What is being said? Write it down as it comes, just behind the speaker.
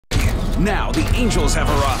Now the Angels have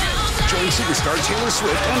arrived. Join superstar Taylor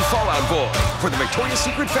Swift and Fall Out Boy for the Victoria's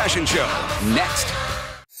Secret Fashion Show. Next.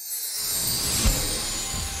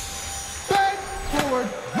 Back, forward,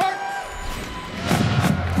 march.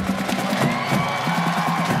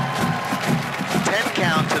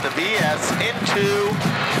 Count to the BS in 2,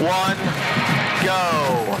 1, go.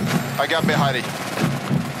 I got me, Heidi.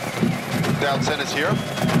 Down sentence here.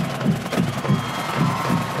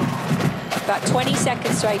 About 20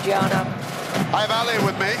 seconds to Adriana. I have Ali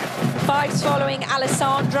with me. 5's following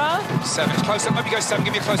Alessandra. 7, it's close up, maybe go 7,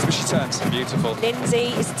 give me a close up as she turns. Beautiful.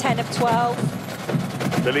 Lindsay is 10 of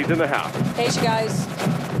 12. Lily's in the house. Here she goes.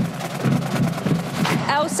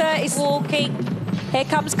 Elsa is walking. Here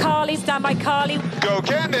comes Carly, stand by Carly. Go,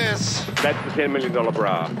 Candice. That's the $10 million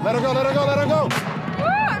bra. Let her go, let her go, let her go.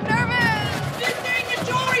 I'm nervous. She's doing your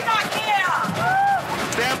jewelry back here.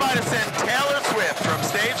 Stand by to send Taylor Swift from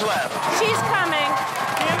stage left. She's coming.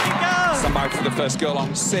 Here we go. Stand by for the first girl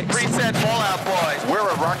on 6. Preset Fall Out Boy. We're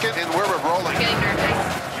a rocket and we're a rolling. Getting nervous.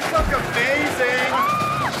 You look amazing.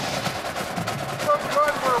 Look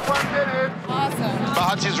good for 1 minute. Awesome.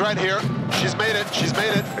 Bahachi's right here. She's made it. She's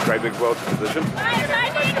made it. A great big world position.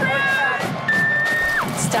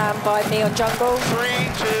 Stand by me on jungle. 3,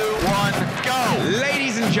 2, 1, go.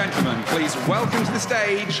 Ladies and gentlemen, please welcome to the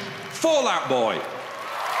stage, Fall Out Boy.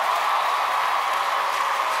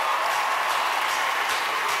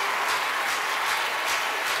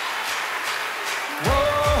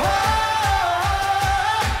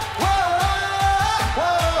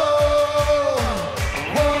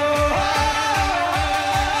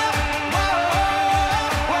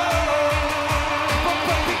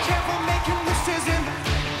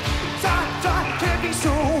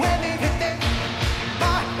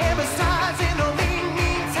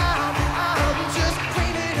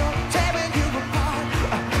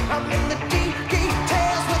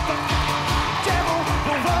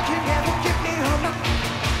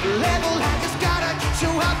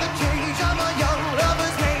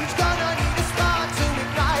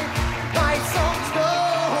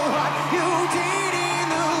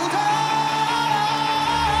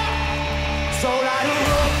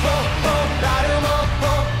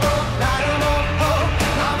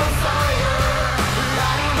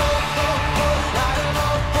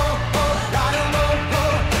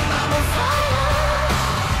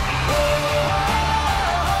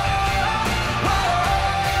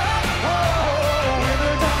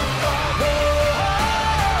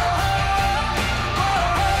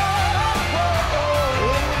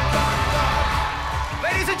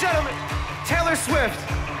 Taylor Swift.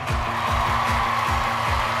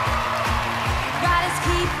 Riders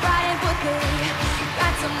keep riding, but they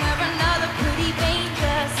got somewhere another pretty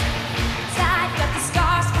dangerous. Tide got the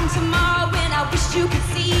scars from tomorrow, and I wish you could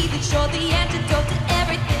see that you're the antidote to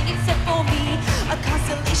everything except for me. A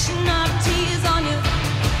constellation of tears on your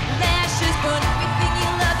lashes, burn everything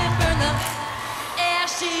you love and burn the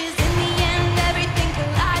ashes. In the end, everything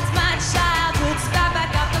collides. My childhood spat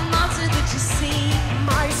back out the monster that you see.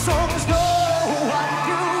 My songs know what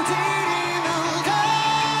you did in the dark.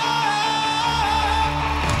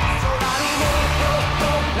 So I'm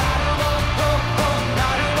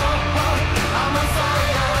a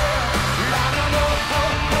fire.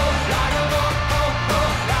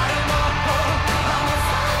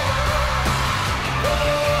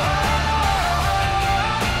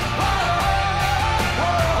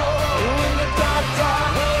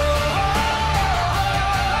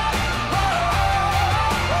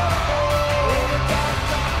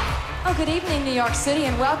 Oh, good evening, New York City,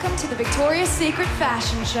 and welcome to the Victoria's Secret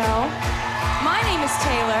Fashion Show. My name is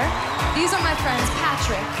Taylor. These are my friends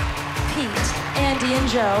Patrick, Pete, Andy, and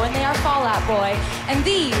Joe, and they are Fall Out Boy. And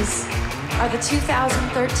these are the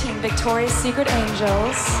 2013 Victoria's Secret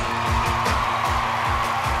Angels.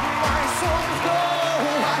 My songs know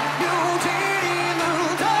what you did in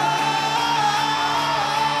the dark.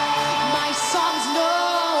 My songs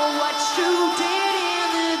know what you did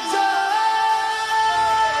in the dark.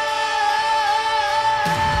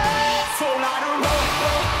 So light 'em up,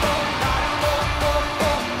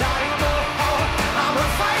 I'm a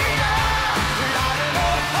fire. Light 'em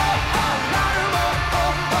up,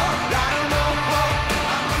 light 'em up,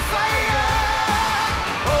 I'm a fire.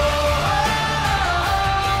 Oh.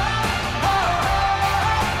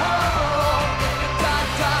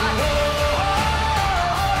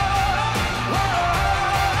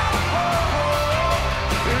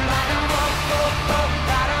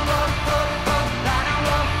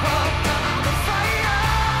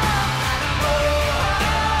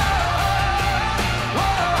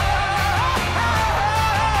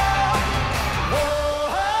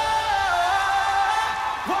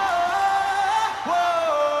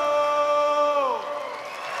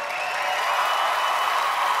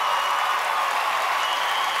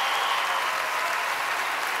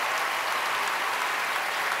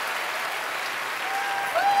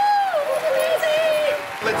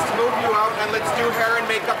 let's move you out and let's do hair and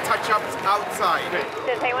makeup touch-ups outside.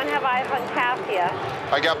 Does anyone have eyes on Cassia?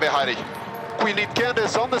 I got me, Heidi. We need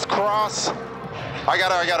Candace on this cross. I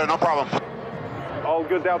got her, no problem. All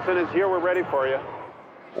good, Dalton is here. We're ready for you.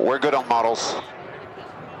 We're good on models.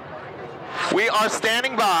 We are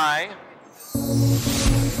standing by.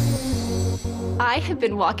 I have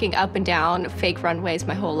been walking up and down fake runways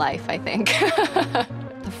my whole life, I think.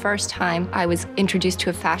 The first time I was introduced to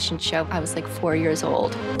a fashion show, I was like 4 years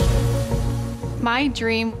old. My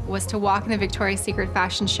dream was to walk in the Victoria's Secret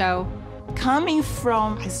fashion show. Coming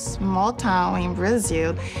from a small town in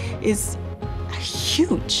Brazil is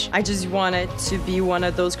huge. I just wanted to be one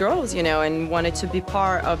of those girls, you know, and wanted to be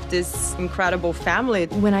part of this incredible family.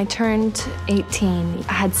 When I turned 18,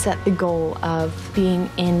 I had set the goal of being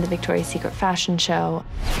in the Victoria's Secret fashion show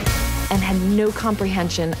and had no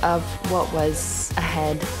comprehension of what was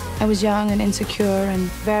ahead. I was young and insecure and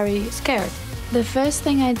very scared. The first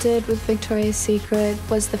thing I did with Victoria's Secret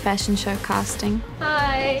was the fashion show casting.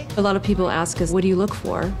 Hi. A lot of people ask us, what do you look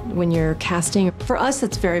for when you're casting? For us,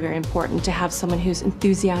 it's very, very important to have someone who's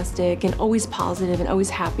enthusiastic and always positive and always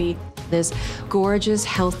happy. This gorgeous,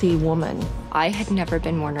 healthy woman. I had never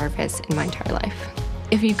been more nervous in my entire life.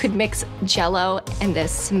 If you could mix Jell-O and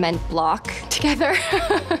this cement block together,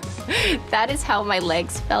 that is how my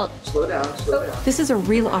legs felt. Slow down, slow down. This is a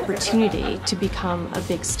real opportunity to become a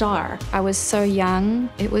big star. I was so young,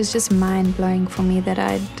 it was just mind-blowing for me that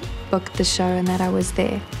I'd booked the show and that I was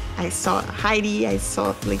there. I saw Heidi, I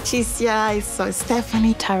saw Leticia, I saw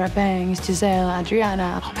Stephanie, Tyra Banks, Giselle,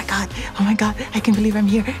 Adriana. Oh my God, I can't believe I'm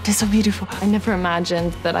here. They're so beautiful. I never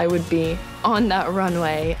imagined that I would be on that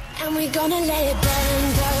runway. And we're gonna let it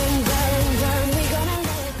burn, burn, burn, burn. We're gonna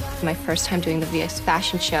let it burn. My first time doing the VS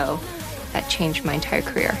fashion show, that changed my entire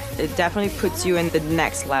career. It definitely puts you in the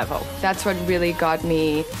next level. That's what really got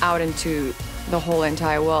me out into the whole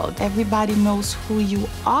entire world. Everybody knows who you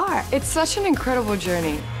are. It's such an incredible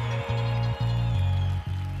journey.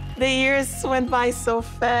 The years went by so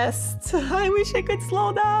fast. I wish I could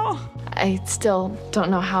slow down. I still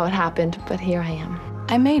don't know how it happened, but here I am.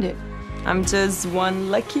 I made it. I'm just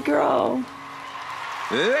one lucky girl.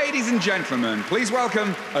 Ladies and gentlemen, please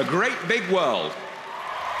welcome A Great Big World.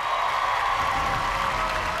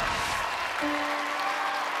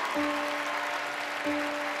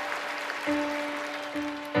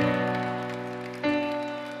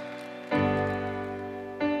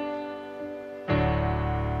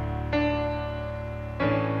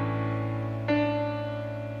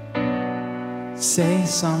 Say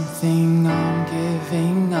something, I'm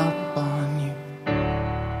giving up on you.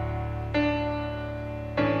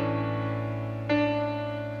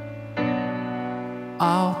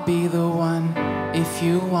 I'll be the one if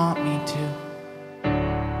you want me to.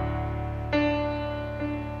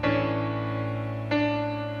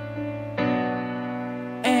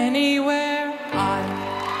 Anywhere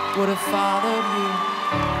I would have followed you.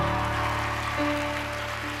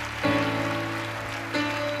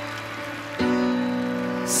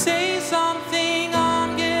 Say something,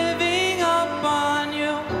 I'm giving up on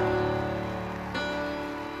you.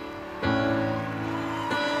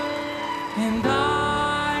 And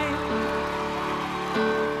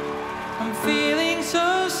I'm feeling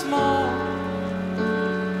so small.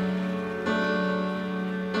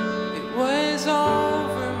 It was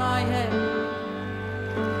over my head,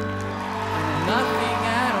 nothing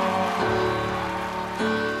at all.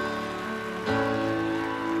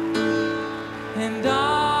 And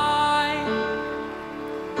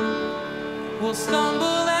will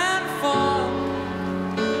stumble and fall.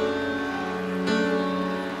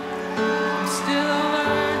 I'm still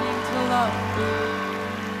learning to love,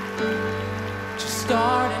 just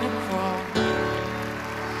starting to crawl.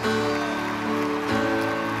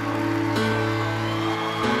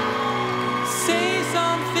 Say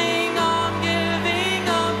something, I'm giving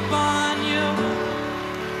up on you.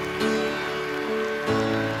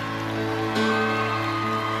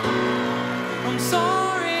 I'm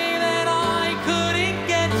sorry couldn't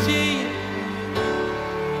get to you.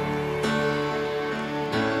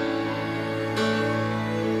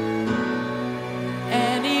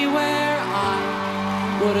 Anywhere I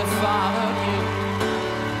would have followed you.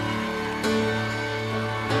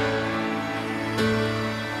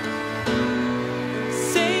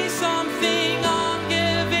 Say something, I'm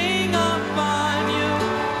giving up on you.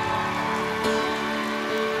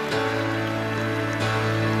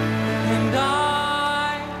 And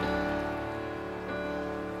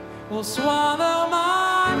will swallow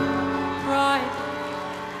my pride.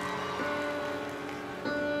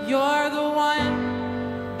 You're the one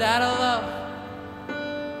that I love,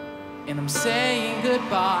 and I'm saying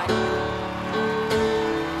goodbye.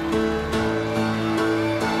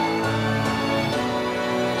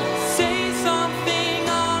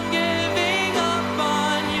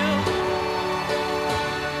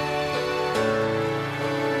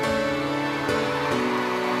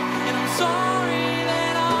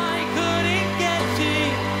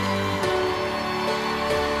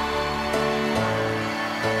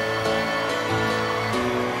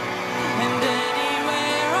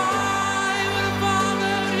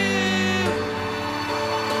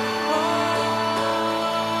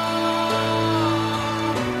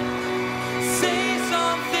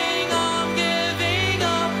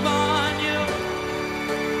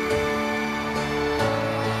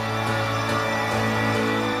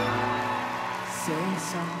 Say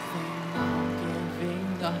something, I'm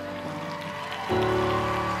giving up on.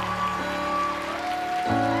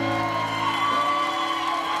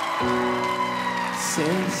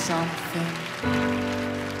 Say something.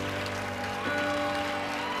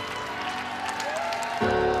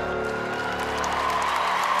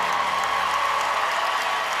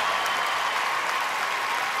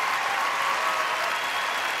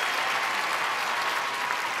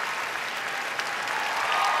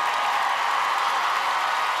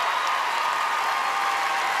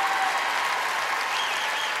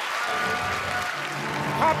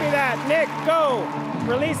 Copy that. Nick, go.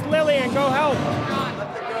 Release Lily and go help.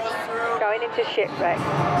 Going into shipwreck.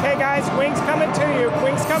 Okay, guys, wings coming to you.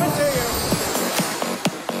 Wings coming to you.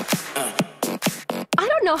 I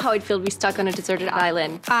don't know how I'd feel to be stuck on a deserted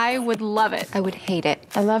island. I would love it. I would hate it.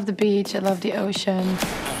 I love the beach, I love the ocean.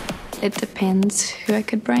 It depends who I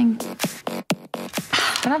could bring.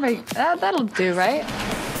 That'll do, right?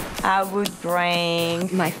 I would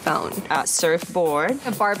bring my phone, a surfboard,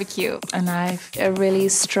 a barbecue, A knife. A really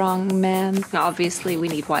strong man. Obviously, we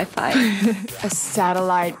need Wi-Fi. A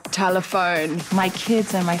satellite telephone. My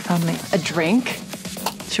kids and my family. A drink.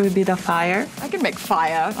 Should we build a fire? I can make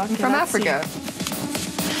fire. I'm from Africa.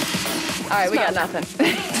 All right, we got nothing.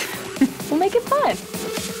 We'll make it fun.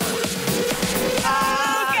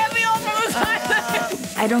 Get me off from the side.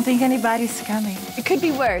 I don't think anybody's coming. It could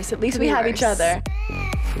be worse. At least we have each other.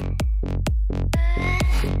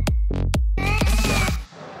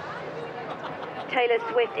 Taylor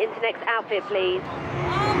Swift into next outfit, please.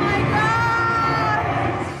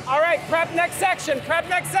 All right, prep next section. Prep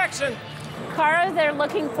next section. Cara, they're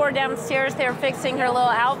looking for downstairs. They're fixing her little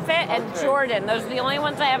outfit. And Jordan, those are the only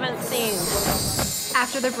ones I haven't seen.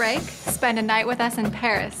 After the break, spend a night with us in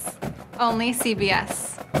Paris. Only CBS.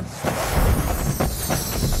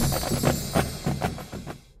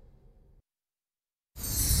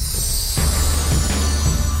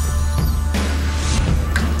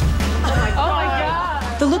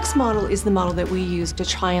 The looks model is the model that we use to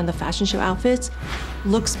try on the fashion show outfits.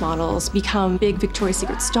 Looks models become big Victoria's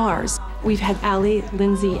Secret stars. We've had Allie,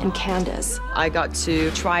 Lindsay, and Candace. I got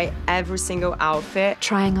to try every single outfit.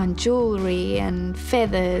 Trying on jewelry and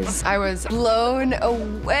feathers. I was blown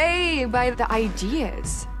away by the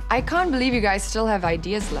ideas. I can't believe you guys still have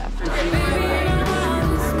ideas left.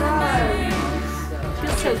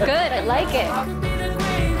 Feels so good. I like it.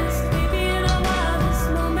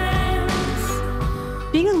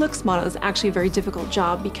 Being a looks model is actually a very difficult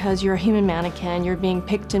job because you're a human mannequin, you're being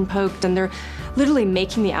picked and poked, and they're literally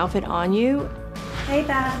making the outfit on you. Hey,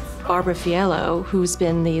 Babs. Barbara Fiello, who's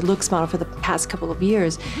been the looks model for the past couple of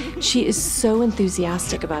years, she is so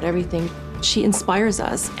enthusiastic about everything. She inspires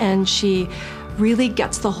us, and she really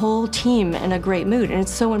gets the whole team in a great mood, and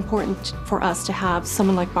it's so important for us to have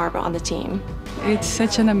someone like Barbara on the team. It's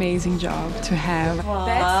such an amazing job to have.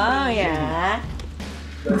 Oh, yeah.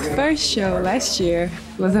 The first show last year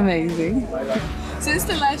was amazing. Since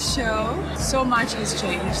the last show, so much has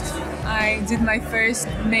changed. I did my first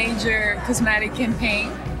major cosmetic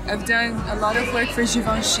campaign. I've done a lot of work for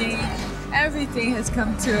Givenchy. Everything has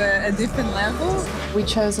come to a different level. We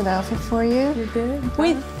chose an outfit for you. You did?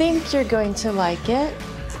 We think you're going to like it.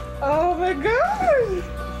 Oh my God!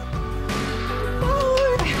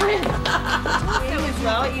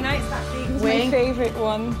 Well, you know, it's that big. It's my favorite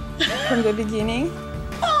one from the beginning.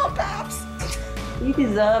 Oh, Babs! You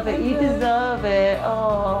deserve it, you deserve it.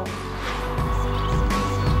 Oh.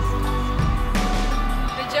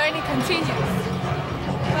 The journey continues.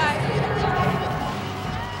 Bye.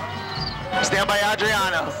 Stand by,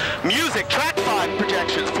 Adriano. Music, track 5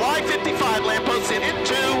 projections. Fly 55, lampposts in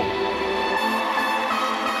into.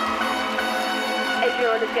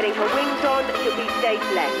 Adriana's getting her wings on. She'll be stage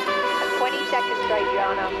left. 20 seconds to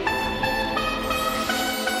Adriana.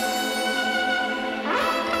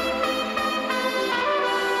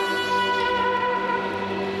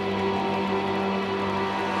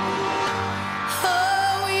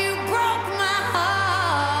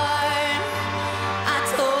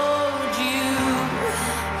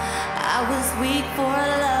 Weak for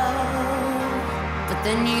love, but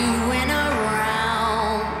then you went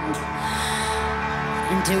around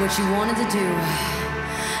and did what you wanted to do,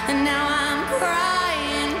 and now I'm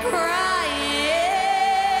crying, crying.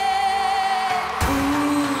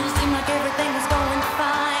 Ooh, seemed like everything was going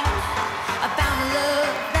fine. I found a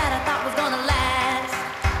love that I thought was gonna last.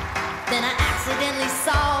 Then I accidentally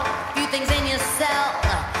saw a few things in yourself.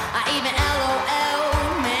 I even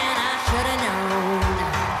LOL, man, I should've known.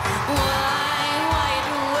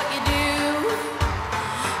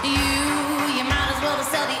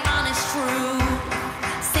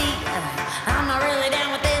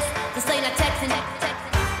 Texting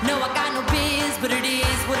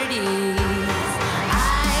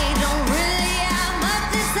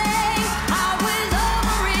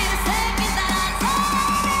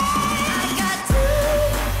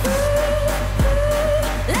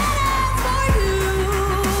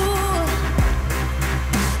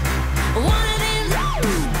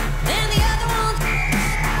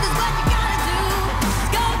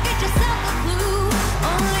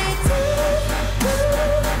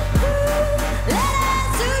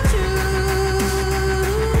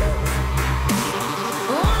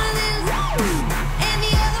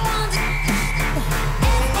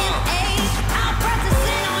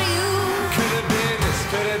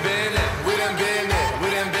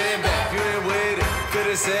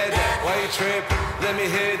trip, let me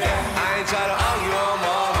hit that. I ain't try to argue on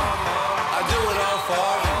more. I do it all for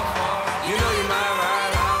you. You know you might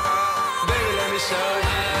ride. Baby, let me show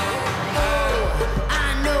you.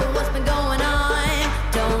 I know what's been going on.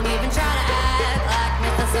 Don't even try to act like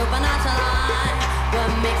Mr. Super Nonchalant. What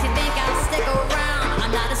makes you think I'll stick around?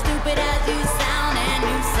 I'm not as stupid as you sound, and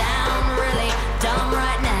you sound really dumb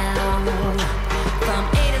right now. From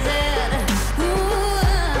A to Z, ooh,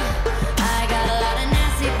 I got a lot of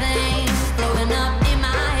nasty things floating up in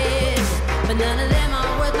my head, but none of them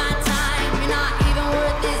are worth my time. You're not even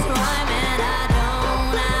worth this rhyme, and I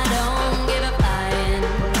don't give a flying.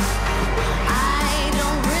 I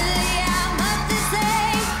don't really have much to say.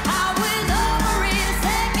 I was over in a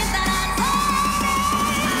second that I saw.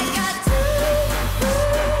 I got two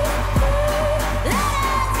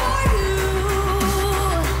letters for you.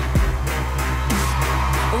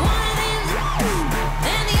 One of them's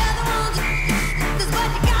and the other one's. 'Cause what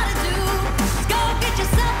you gotta do is go get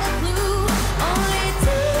yourself a clue. Only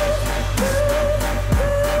two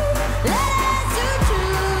letters to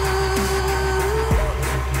choose.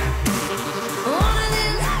 One of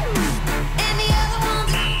them's and the other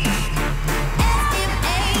one's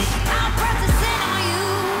S-M-A. I'll press the send on you.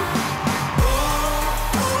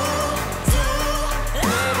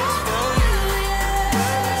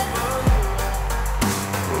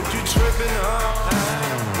 What you tripping on?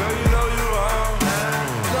 Girl, you know you wrong.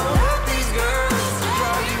 Don't let these girls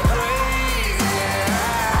drive you crazy.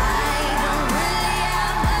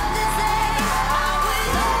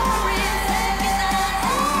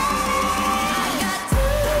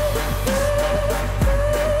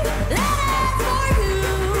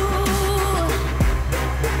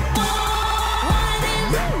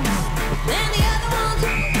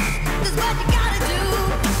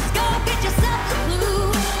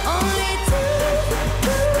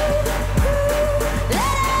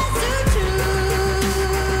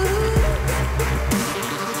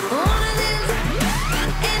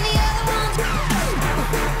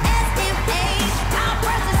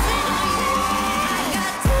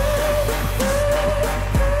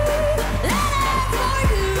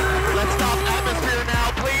 Let's stop atmosphere now,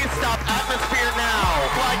 please. Stop atmosphere now.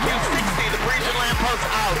 Flight Q60, the Parisian lamppost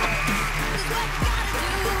out.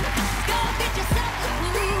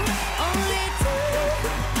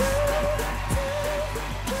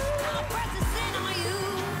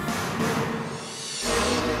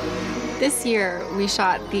 This year, we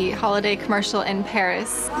shot the holiday commercial in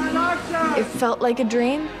Paris. It felt like a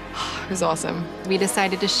dream. It was awesome. We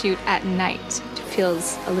decided to shoot at night. It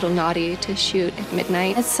feels a little naughty to shoot at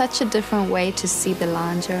midnight. It's such a different way to see the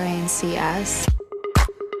lingerie and see us.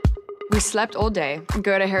 We slept all day,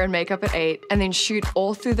 go to hair and makeup at 8, and then shoot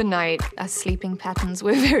all through the night. Our sleeping patterns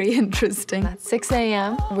were very interesting. At 6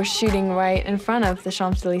 a.m., we're shooting right in front of the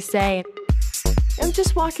Champs-Élysées. I'm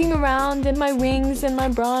just walking around in my wings and my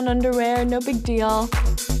bra and underwear, no big deal.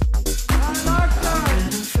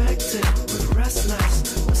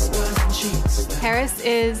 Paris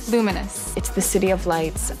is luminous. It's the city of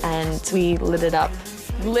lights, and we lit it up.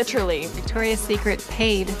 Literally. Victoria's Secret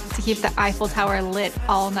paid to keep the Eiffel Tower lit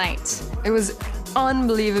all night. It was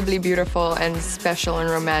unbelievably beautiful and special and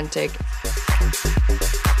romantic.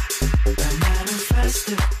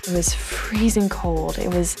 It was freezing cold.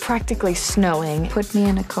 It was practically snowing. Put me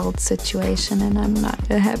in a cold situation and I'm not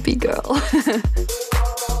a happy girl.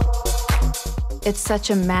 It's such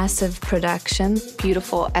a massive production.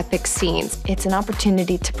 Beautiful, epic scenes. It's an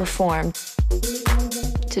opportunity to perform.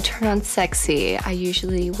 To turn on sexy, I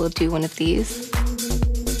usually will do one of these.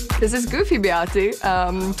 This is Goofy Beate,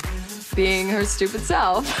 being her stupid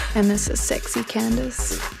self. And this is sexy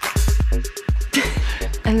Candace.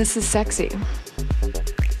 And this is sexy.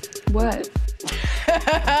 What?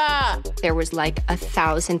 There was like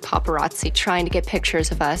 1,000 paparazzi trying to get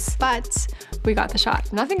pictures of us. But we got the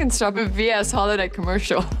shot. Nothing can stop a VS holiday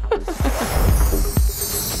commercial.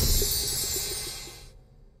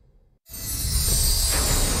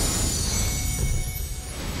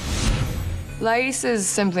 Lais is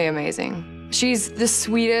simply amazing. She's the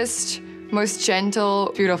sweetest, most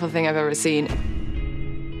gentle, beautiful thing I've ever seen.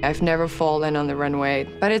 I've never fallen on the runway,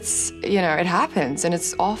 but it's, you know, it happens, and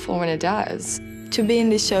it's awful when it does. To be in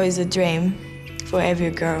this show is a dream for every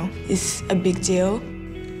girl. It's a big deal.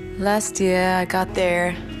 Last year, I got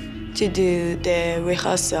there to do the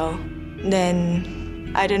rehearsal.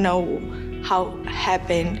 Then, I don't know how it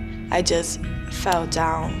happened. I just fell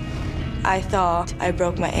down. I thought I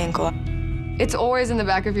broke my ankle. It's always in the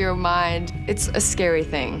back of your mind. It's a scary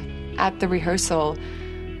thing. At the rehearsal,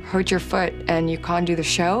 hurt your foot and you can't do the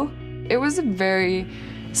show. It was a very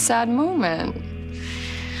sad moment.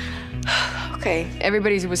 Oh okay.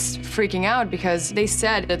 Everybody was freaking out because they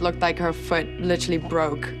said it looked like her foot literally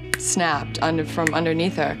broke, snapped from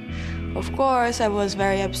underneath her. Of course, I was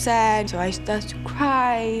very upset, so I started to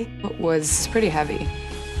cry. It was pretty heavy.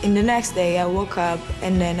 In the next day, I woke up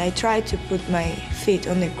and then I tried to put my feet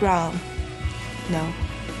on the ground.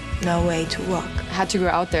 No way to walk. I had to go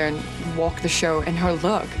out there and walk the show, and her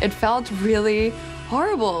look, it felt really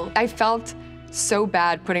horrible. I felt so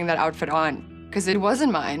bad putting that outfit on because it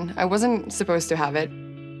wasn't mine. I wasn't supposed to have it.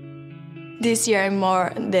 This year, I'm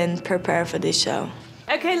more than prepared for this show.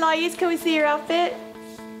 Okay, Lais, can we see your outfit?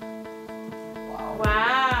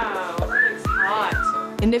 Wow, that's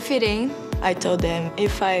hot. In the fitting, I told them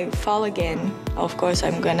if I fall again, of course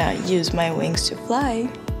I'm gonna use my wings to fly.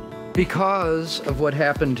 Because of what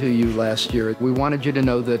happened to you last year, we wanted you to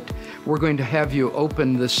know that we're going to have you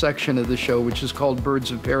open this section of the show, which is called Birds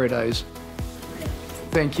of Paradise.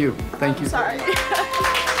 Thank you. Thank you. Sorry.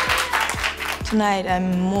 Tonight,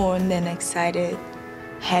 I'm more than excited,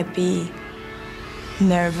 happy,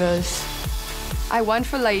 nervous. I want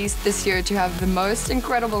for Lais this year to have the most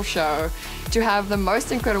incredible show, to have the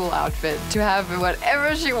most incredible outfit, to have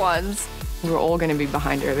whatever she wants. We're all gonna be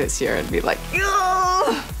behind her this year and be like,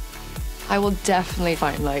 ugh! I will definitely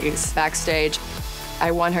find Lais backstage.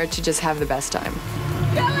 I want her to just have the best time.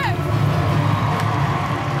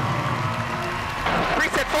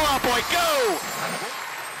 Preset fallout point, go!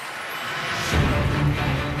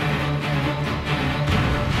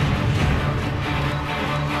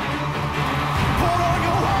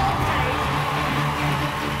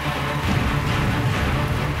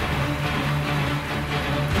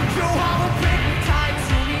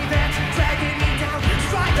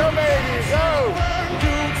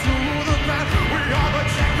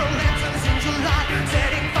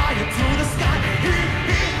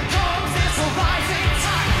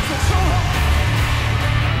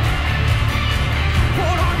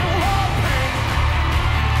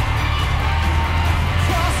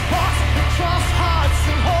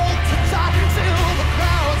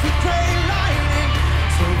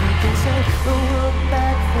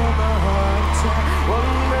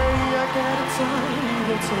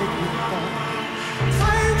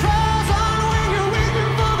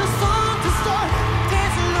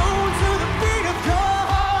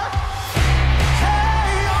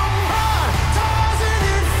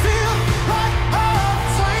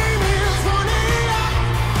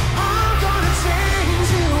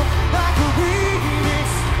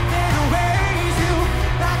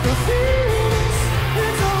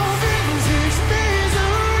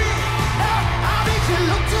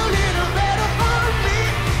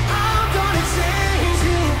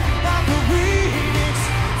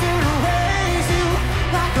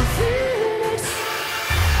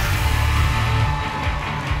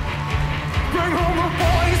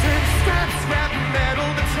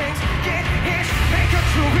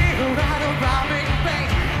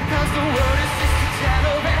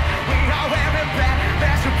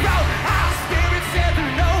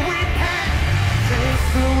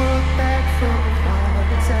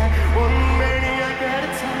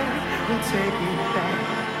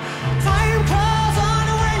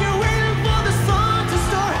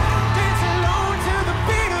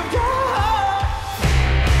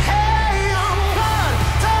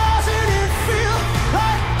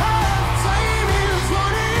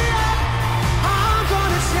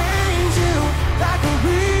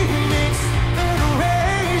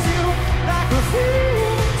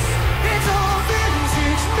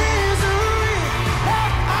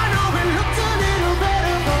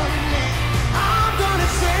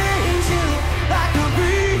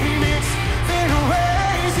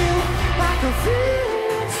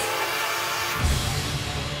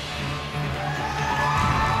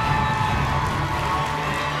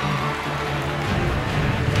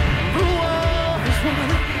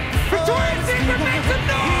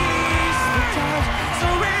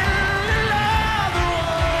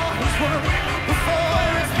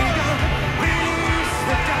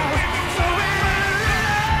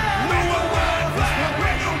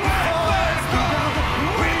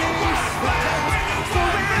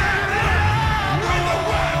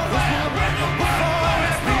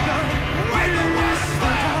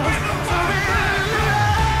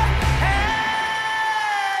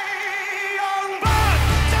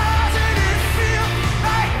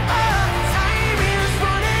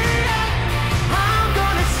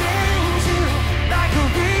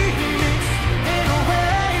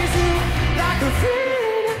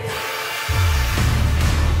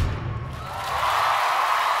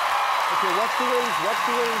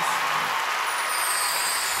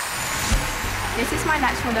 This is my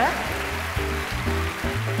natural look.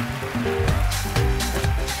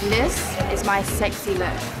 This is my sexy look.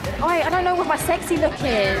 Oh, I don't know what my sexy look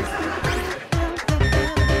is.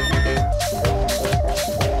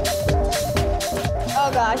 Oh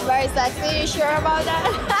gosh, very sexy. You sure about that?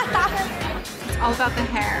 It's all about the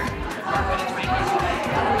hair.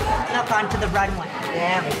 Up onto the runway.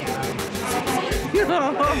 There we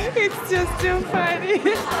go. It's just too funny.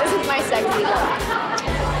 This is my sexy look.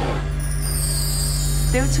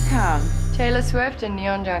 Still to come. Taylor Swift and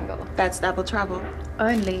Neon Jungle. That's double trouble.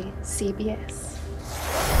 Only CBS.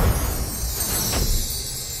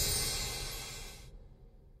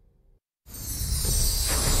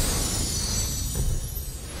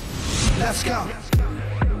 Let's go.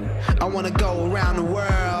 I wanna go around the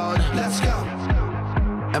world. Let's go.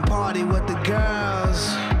 And party with the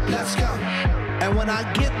girls. Let's go. And when I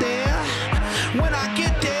get there, when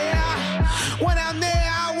I'm there,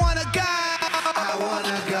 I wanna go. I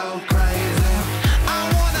wanna go crazy.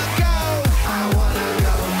 I wanna go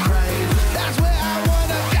crazy. That's where I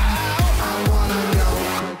wanna go. I wanna go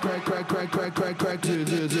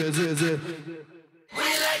crazy. We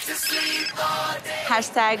like to sleep all day.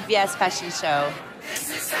 Hashtag VS Fashion Show. This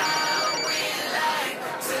is how we like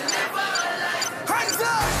to live our life. Hands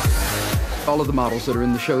up! All of the models that are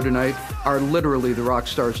in the show tonight are literally the rock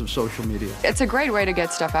stars of social media. It's a great way to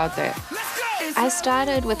get stuff out there. I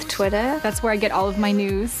started with Twitter. That's where I get all of my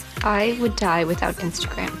news. I would die without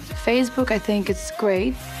Instagram. Facebook, I think it's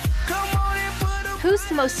great. Who's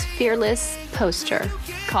the most fearless poster?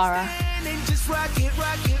 Cara.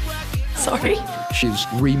 Sorry. She's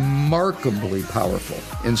remarkably powerful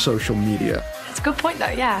in social media. That's a good point, though,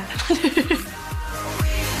 yeah.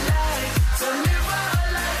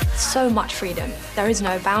 So much freedom. There is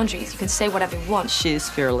no boundaries. You can say whatever you want. She's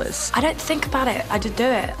fearless. I don't think about it. I just do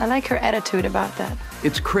it. I like her attitude about that.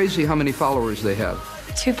 It's crazy how many followers they have.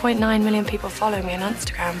 2.9 million people follow me on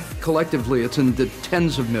Instagram. Collectively, it's in the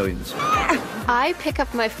tens of millions. I pick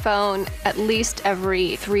up my phone at least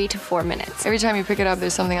every 3 to 4 minutes. Every time you pick it up,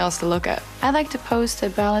 there's something else to look at. I like to post a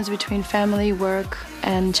balance between family, work,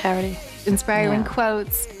 and charity. Inspiring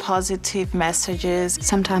quotes. Positive messages.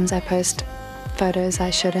 Sometimes I post photos I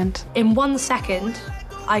shouldn't. In 1 second,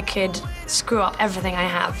 I could screw up everything I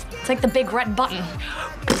have. It's like the big red button.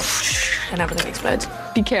 And everything explodes.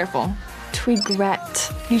 Be careful.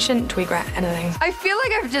 Twigret. You shouldn't twigret anything. I feel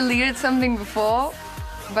like I've deleted something before,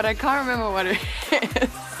 but I can't remember what it is.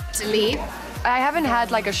 Delete? I haven't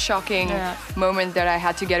had like a shocking moment that I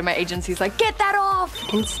had to get in my agency's like, get that off!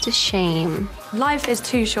 Insta shame. Life is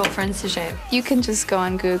too short for Insta shame. You can just go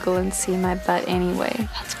on Google and see my butt anyway.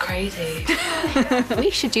 That's crazy.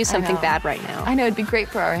 We should do something bad right now. I know, it'd be great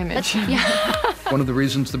for our image. One of the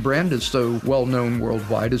reasons the brand is so well known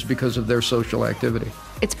worldwide is because of their social activity.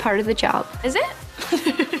 It's part of the job. Is it?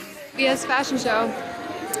 VS Fashion Show.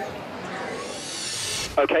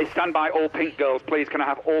 Okay, stand by, all pink girls, please. Can I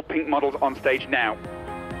have all pink models on stage now?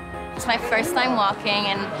 It's my first time walking,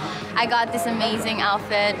 and I got this amazing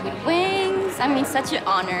outfit with wings. I mean, such an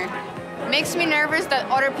honor. Makes me nervous that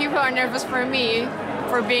other people are nervous for me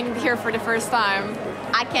for being here for the first time.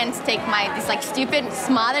 I can't take this like stupid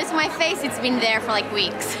smile that's on my face. It's been there for like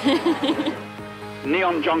weeks.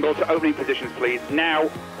 Neon Jungle to opening positions, please. Now.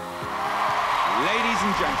 Ladies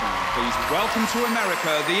and gentlemen, please welcome to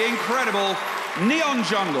America the incredible Neon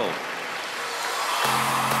Jungle.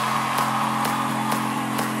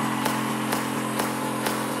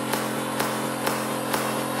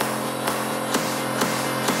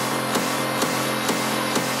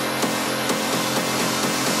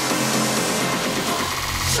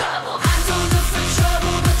 Trouble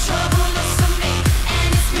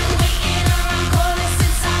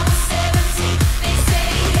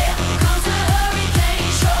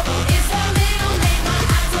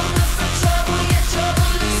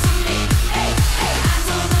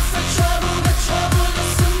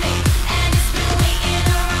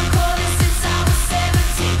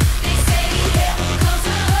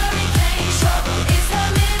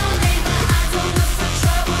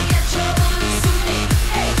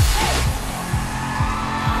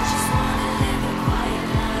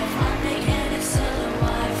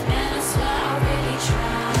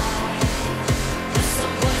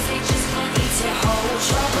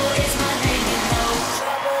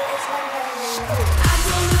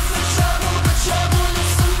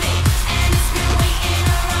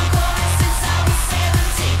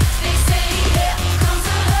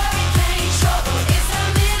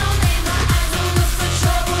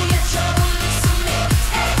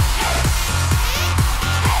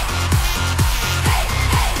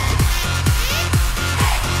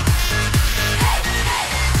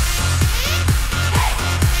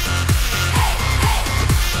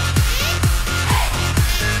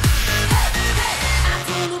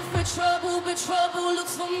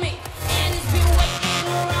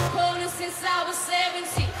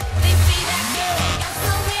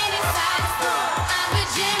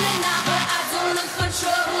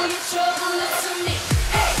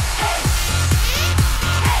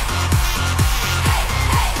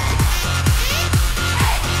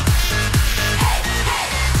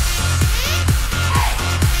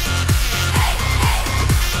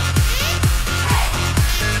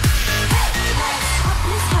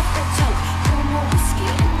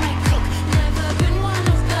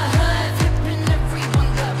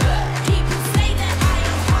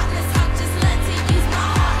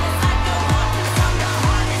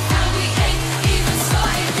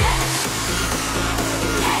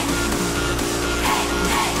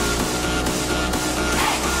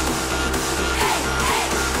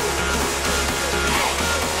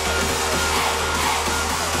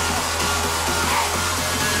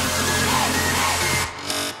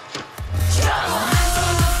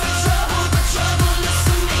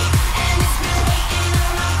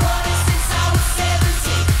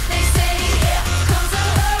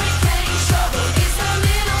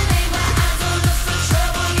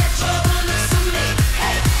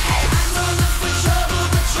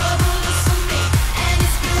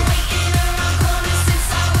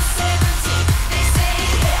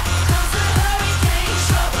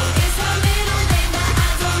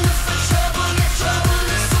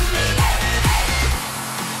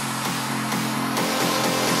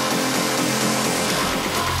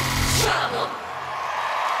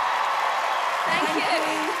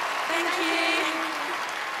Thank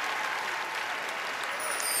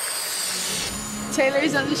you.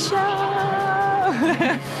 Taylor's on the show.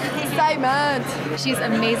 Excitement. She's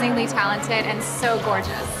amazingly talented and so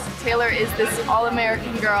gorgeous. Taylor is this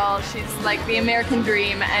all-American girl. She's like the American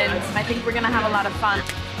dream, and I think we're gonna have a lot of fun.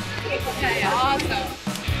 Awesome.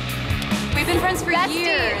 We've been friends for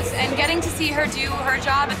years, and getting to see her do her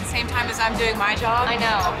job at the same time as I'm doing my job. I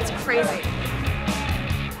know, it's crazy.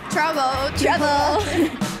 Trouble, trouble.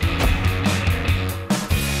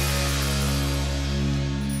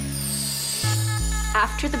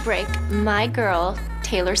 After the break, my girl,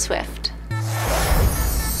 Taylor Swift.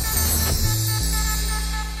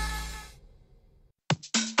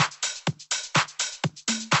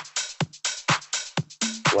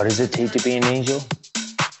 What does it take to be an angel?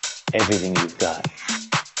 Everything you've got.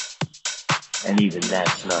 And even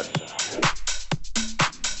that's not enough.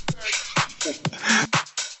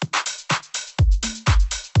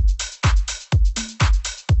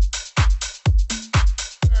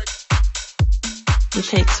 It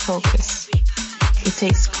takes focus, it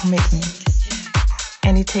takes commitment,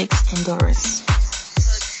 and it takes endurance.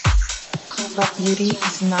 But beauty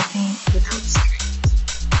is nothing without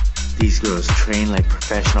strength. These girls train like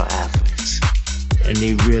professional athletes, and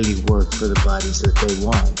they really work for the bodies that they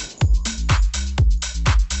want.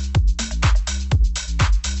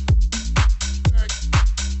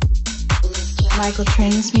 Michael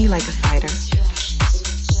trains me like a fighter.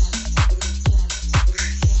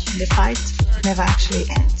 The fight never actually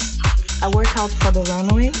ends. I work out for the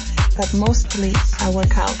runway, but mostly I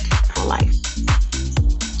work out for life.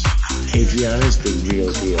 Adriana's the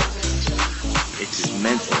real deal. It's as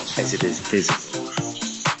mental as it is physical.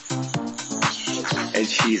 And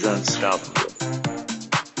she's unstoppable.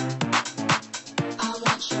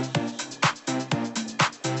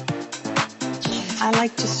 I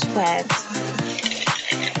like to sweat.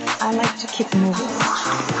 I like to keep moving.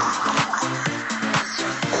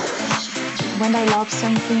 When I love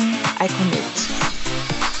something, I commit.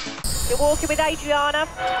 You're walking with Adriana.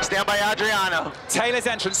 Stand by, Adriana. Taylor's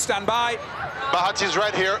entrance, stand by. Bahati's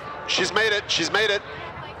right here. She's made it. She's made it.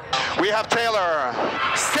 We have Taylor.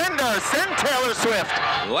 Send her. Send Taylor Swift.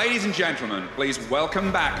 Ladies and gentlemen, please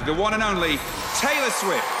welcome back the one and only Taylor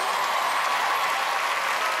Swift.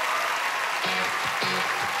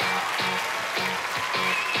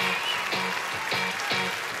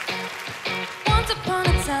 Once upon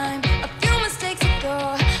a time, a few mistakes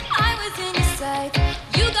ago, I was in your sight.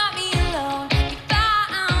 You got me alone. You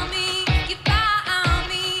found me. You found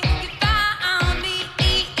me. You found me.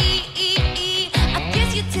 I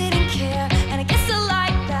guess you didn't care, and I guess I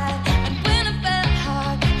like that. And when I felt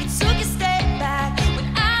hard, you took a step back.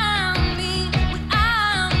 Without me,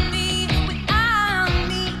 without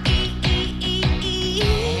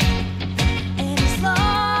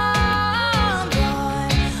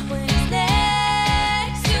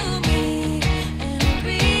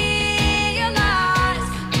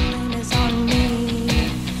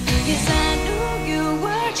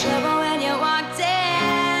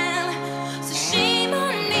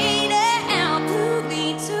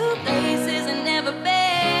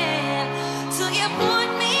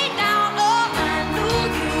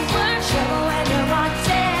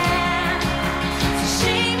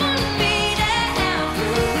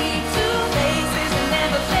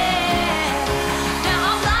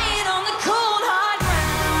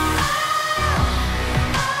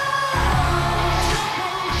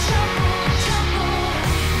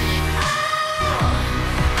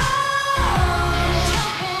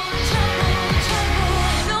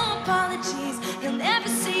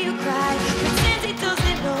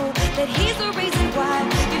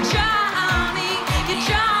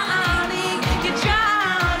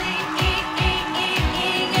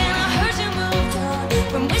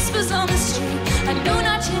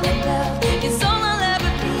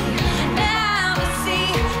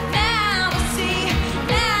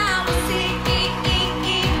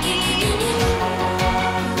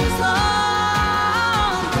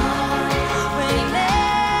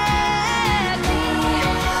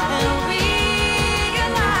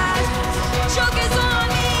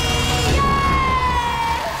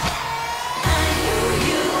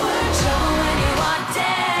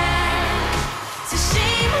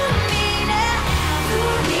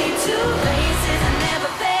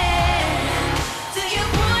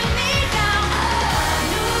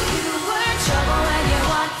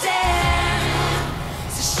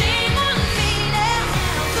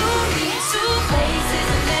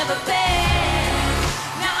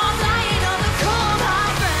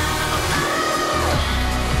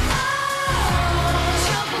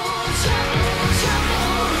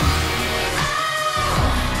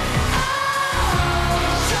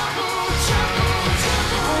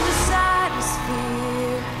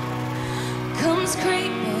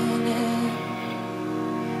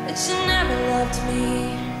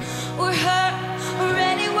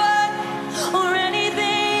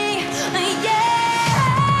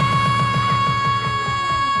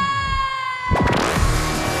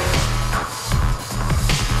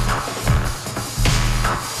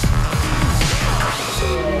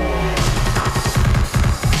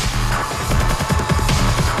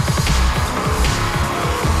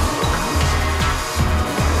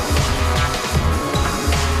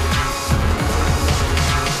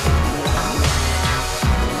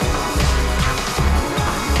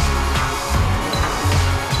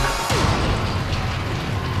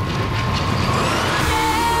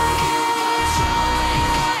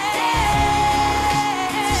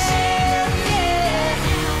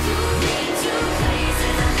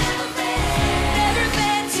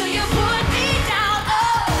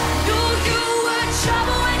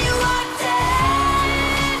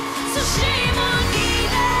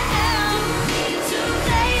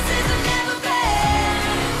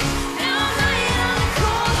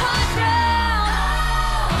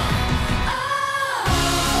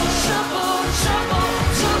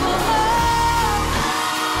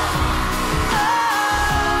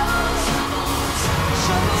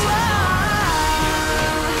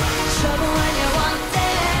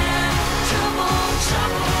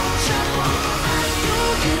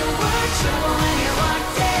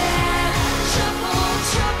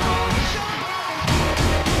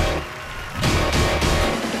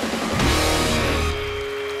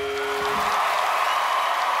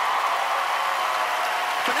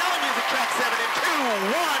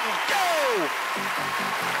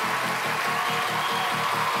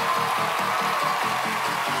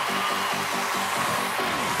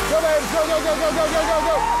Go, baby, go, go, go, go, go, go, go,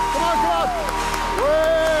 go. Come on, come on.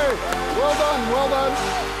 Way. Well done, well done.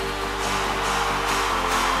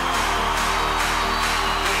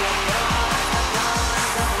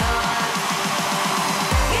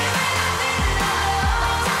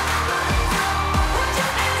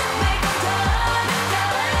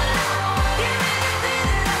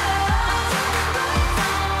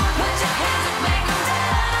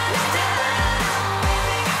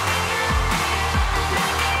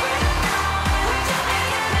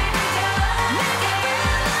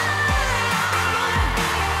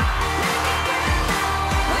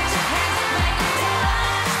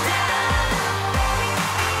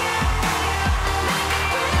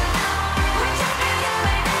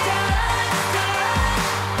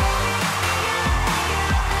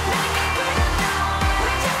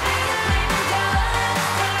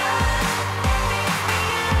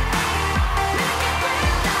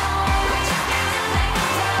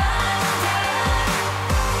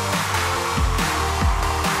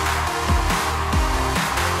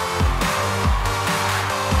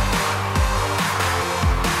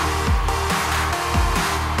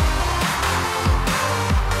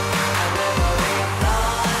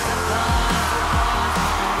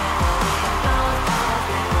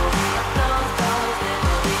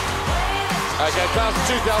 Okay, class of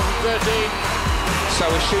 2013. So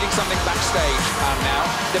we're shooting something backstage now.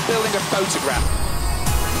 They're building a photograph.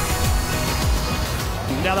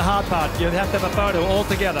 Now the hard part, you have to have a photo all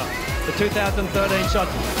together. The 2013 shot.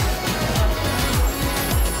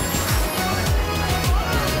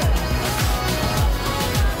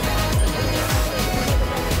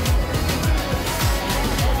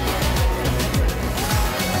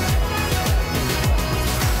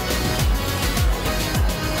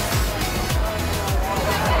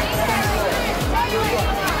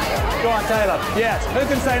 Go on, Taylor. Yes. Who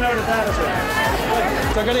can say no to Patterson?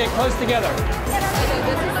 So we're going to get close together. 1,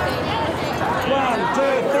 2,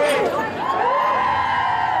 3.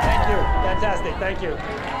 Thank you. Fantastic. Thank you.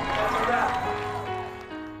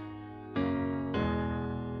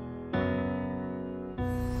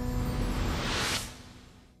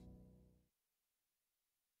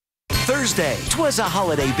 Thursday, 'twas a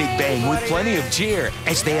holiday Big Bang with plenty of cheer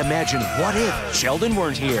as they imagine what if Sheldon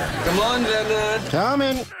weren't here. Come on, Leonard.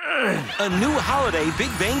 Coming. A new holiday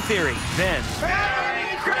Big Bang Theory. Then,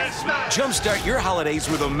 Merry Christmas! jumpstart your holidays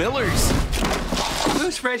with the Millers.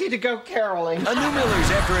 Who's ready to go caroling? A new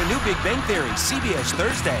Millers after a new Big Bang Theory, CBS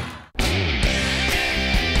Thursday.